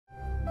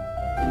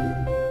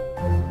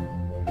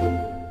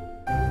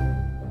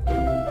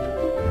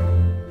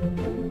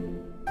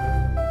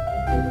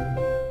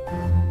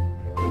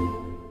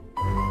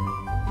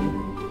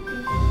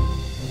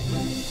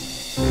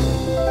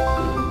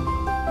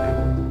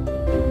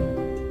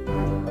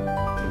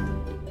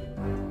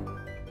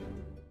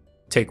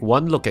Take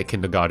one look at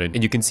Kindergarten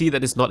and you can see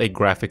that it's not a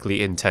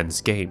graphically intense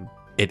game.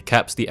 It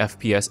caps the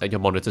FPS at your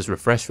monitor's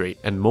refresh rate,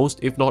 and most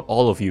if not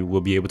all of you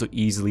will be able to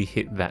easily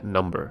hit that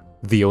number.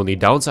 The only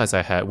downsides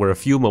I had were a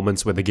few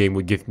moments where the game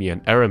would give me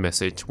an error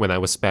message when I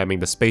was spamming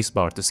the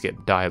spacebar to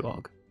skip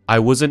dialogue. I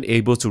wasn't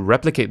able to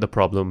replicate the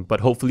problem, but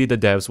hopefully the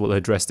devs will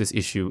address this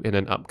issue in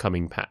an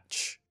upcoming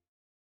patch.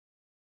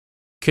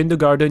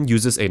 Kindergarten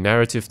uses a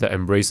narrative that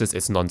embraces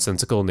its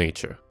nonsensical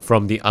nature.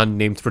 From the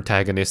unnamed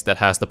protagonist that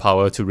has the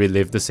power to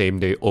relive the same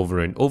day over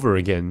and over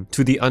again,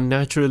 to the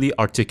unnaturally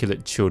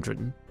articulate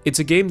children. It's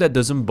a game that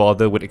doesn't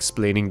bother with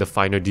explaining the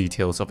finer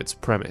details of its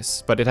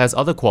premise, but it has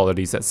other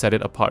qualities that set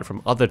it apart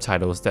from other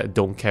titles that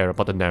don't care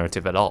about the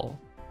narrative at all.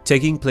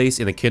 Taking place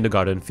in a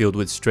kindergarten filled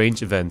with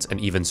strange events and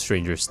even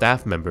stranger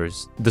staff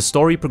members, the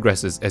story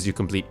progresses as you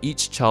complete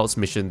each child's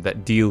mission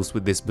that deals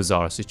with this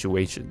bizarre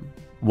situation.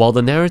 While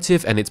the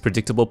narrative and its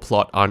predictable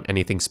plot aren't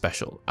anything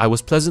special, I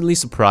was pleasantly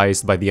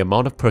surprised by the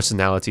amount of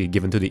personality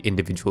given to the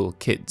individual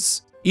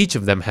kids. Each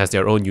of them has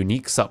their own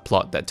unique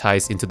subplot that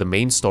ties into the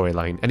main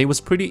storyline, and it was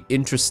pretty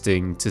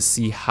interesting to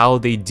see how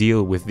they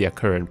deal with their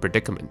current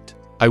predicament.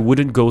 I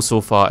wouldn't go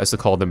so far as to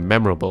call them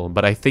memorable,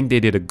 but I think they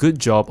did a good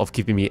job of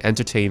keeping me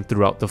entertained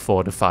throughout the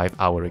 4 to 5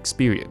 hour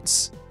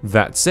experience.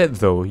 That said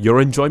though,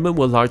 your enjoyment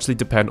will largely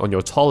depend on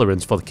your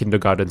tolerance for the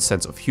kindergarten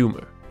sense of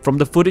humor. From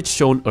the footage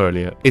shown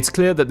earlier, it's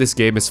clear that this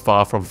game is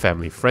far from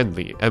family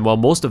friendly, and while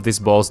most of this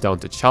boils down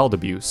to child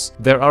abuse,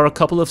 there are a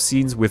couple of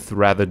scenes with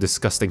rather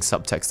disgusting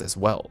subtext as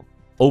well.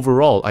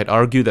 Overall, I'd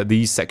argue that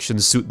these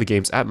sections suit the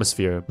game's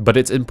atmosphere, but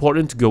it's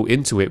important to go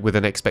into it with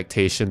an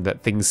expectation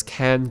that things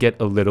can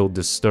get a little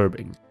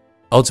disturbing.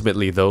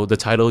 Ultimately though, the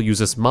title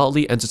uses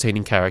mildly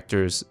entertaining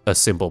characters, a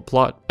simple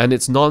plot, and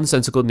its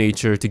nonsensical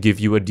nature to give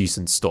you a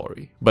decent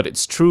story, but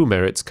its true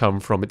merits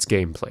come from its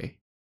gameplay.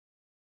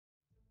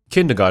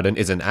 Kindergarten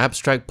is an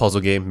abstract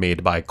puzzle game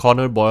made by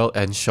Connor Boyle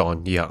and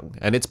Sean Young,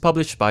 and it's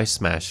published by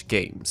Smash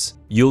Games.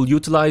 You'll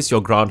utilize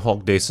your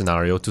Groundhog Day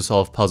scenario to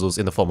solve puzzles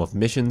in the form of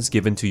missions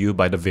given to you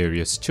by the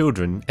various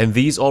children, and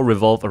these all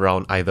revolve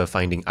around either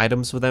finding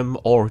items for them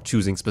or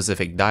choosing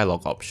specific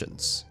dialogue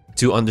options.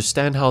 To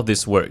understand how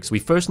this works, we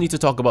first need to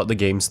talk about the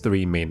game's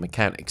 3 main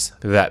mechanics,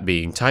 that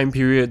being time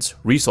periods,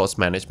 resource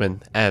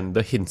management, and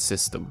the hint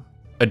system.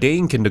 A day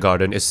in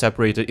kindergarten is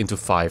separated into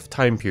 5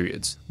 time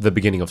periods: the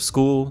beginning of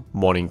school,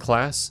 morning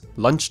class,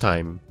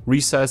 lunchtime,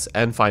 recess,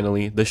 and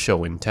finally the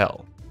show and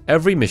tell.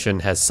 Every mission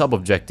has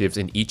sub-objectives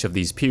in each of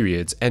these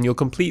periods, and you'll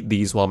complete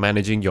these while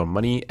managing your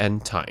money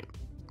and time.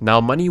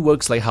 Now, money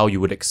works like how you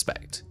would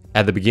expect.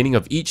 At the beginning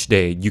of each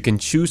day, you can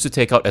choose to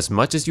take out as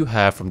much as you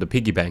have from the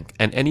piggy bank,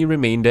 and any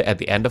remainder at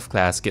the end of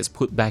class gets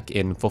put back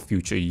in for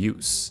future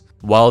use.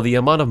 While the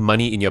amount of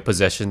money in your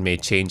possession may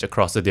change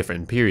across the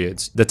different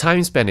periods, the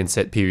time spent in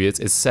said periods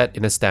is set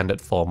in a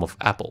standard form of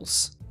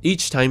apples.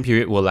 Each time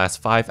period will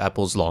last 5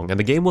 apples long, and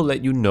the game will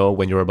let you know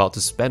when you're about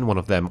to spend one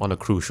of them on a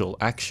crucial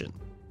action.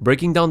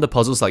 Breaking down the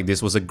puzzles like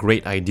this was a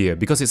great idea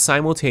because it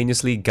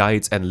simultaneously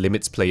guides and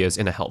limits players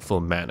in a helpful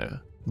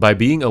manner. By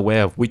being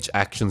aware of which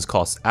actions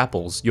cost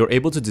apples, you're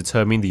able to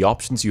determine the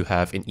options you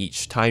have in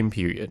each time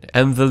period,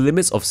 and the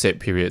limits of said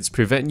periods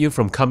prevent you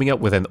from coming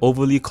up with an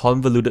overly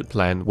convoluted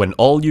plan when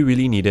all you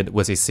really needed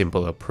was a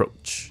simple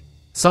approach.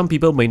 Some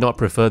people may not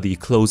prefer the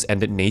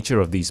close-ended nature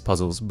of these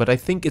puzzles, but I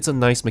think it's a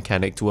nice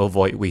mechanic to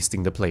avoid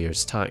wasting the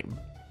player's time.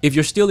 If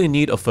you're still in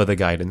need of further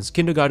guidance,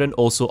 Kindergarten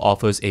also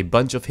offers a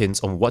bunch of hints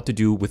on what to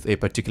do with a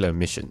particular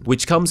mission,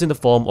 which comes in the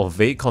form of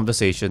vague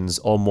conversations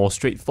or more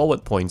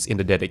straightforward points in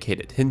the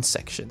dedicated hints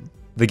section.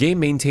 The game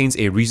maintains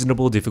a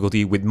reasonable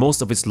difficulty with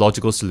most of its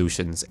logical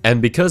solutions,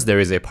 and because there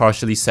is a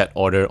partially set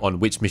order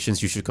on which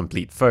missions you should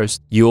complete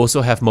first, you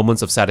also have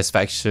moments of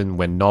satisfaction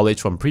when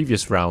knowledge from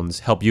previous rounds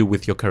help you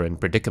with your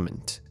current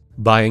predicament.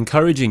 By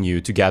encouraging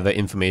you to gather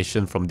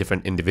information from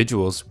different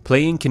individuals,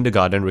 playing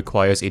Kindergarten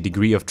requires a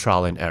degree of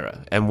trial and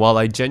error, and while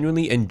I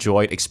genuinely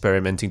enjoyed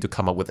experimenting to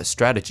come up with a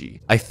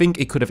strategy, I think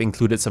it could have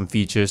included some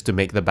features to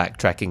make the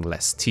backtracking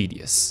less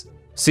tedious.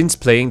 Since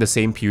playing the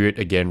same period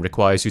again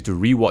requires you to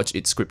rewatch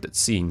its scripted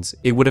scenes,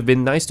 it would have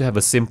been nice to have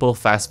a simple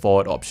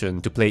fast-forward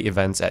option to play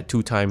events at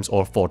 2 times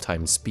or 4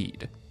 times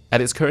speed. At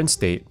its current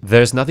state,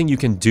 there's nothing you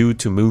can do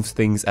to move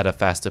things at a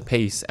faster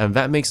pace, and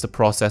that makes the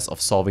process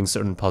of solving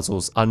certain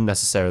puzzles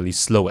unnecessarily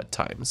slow at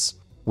times.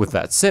 With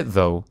that said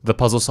though, the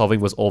puzzle solving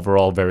was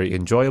overall very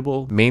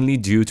enjoyable, mainly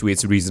due to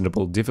its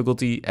reasonable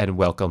difficulty and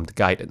welcomed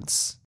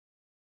guidance.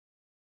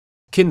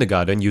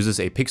 Kindergarten uses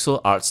a pixel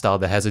art style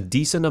that has a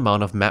decent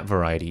amount of map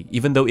variety,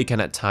 even though it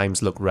can at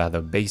times look rather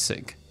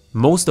basic.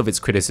 Most of its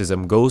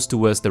criticism goes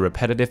towards the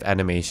repetitive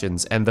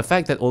animations and the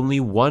fact that only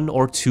 1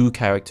 or 2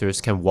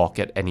 characters can walk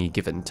at any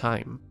given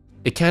time.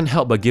 It can't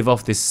help but give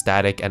off this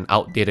static and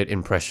outdated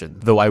impression,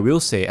 though I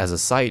will say as a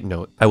side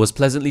note, I was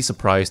pleasantly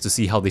surprised to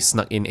see how they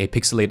snuck in a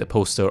pixelated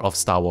poster of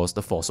Star Wars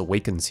The Force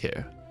Awakens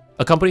here.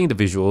 Accompanying the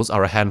visuals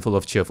are a handful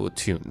of cheerful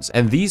tunes,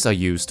 and these are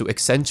used to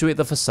accentuate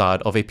the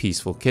facade of a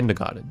peaceful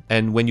kindergarten.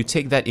 And when you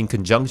take that in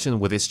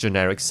conjunction with its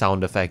generic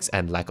sound effects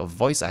and lack of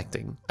voice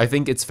acting, I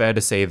think it's fair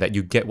to say that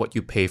you get what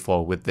you pay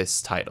for with this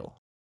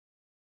title.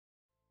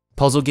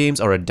 Puzzle games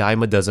are a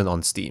dime a dozen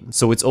on Steam,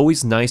 so it's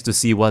always nice to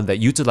see one that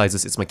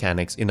utilizes its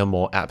mechanics in a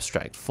more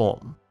abstract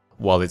form.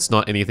 While it's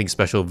not anything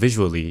special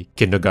visually,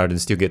 Kindergarten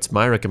still gets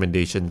my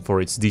recommendation for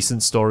its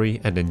decent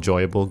story and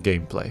enjoyable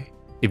gameplay.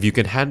 If you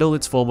can handle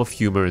its form of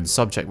humor and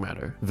subject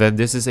matter, then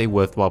this is a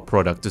worthwhile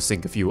product to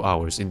sink a few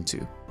hours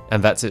into.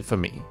 And that's it for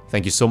me.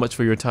 Thank you so much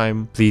for your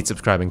time. Please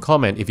subscribe and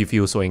comment if you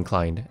feel so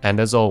inclined,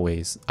 and as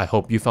always, I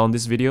hope you found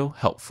this video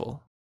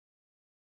helpful.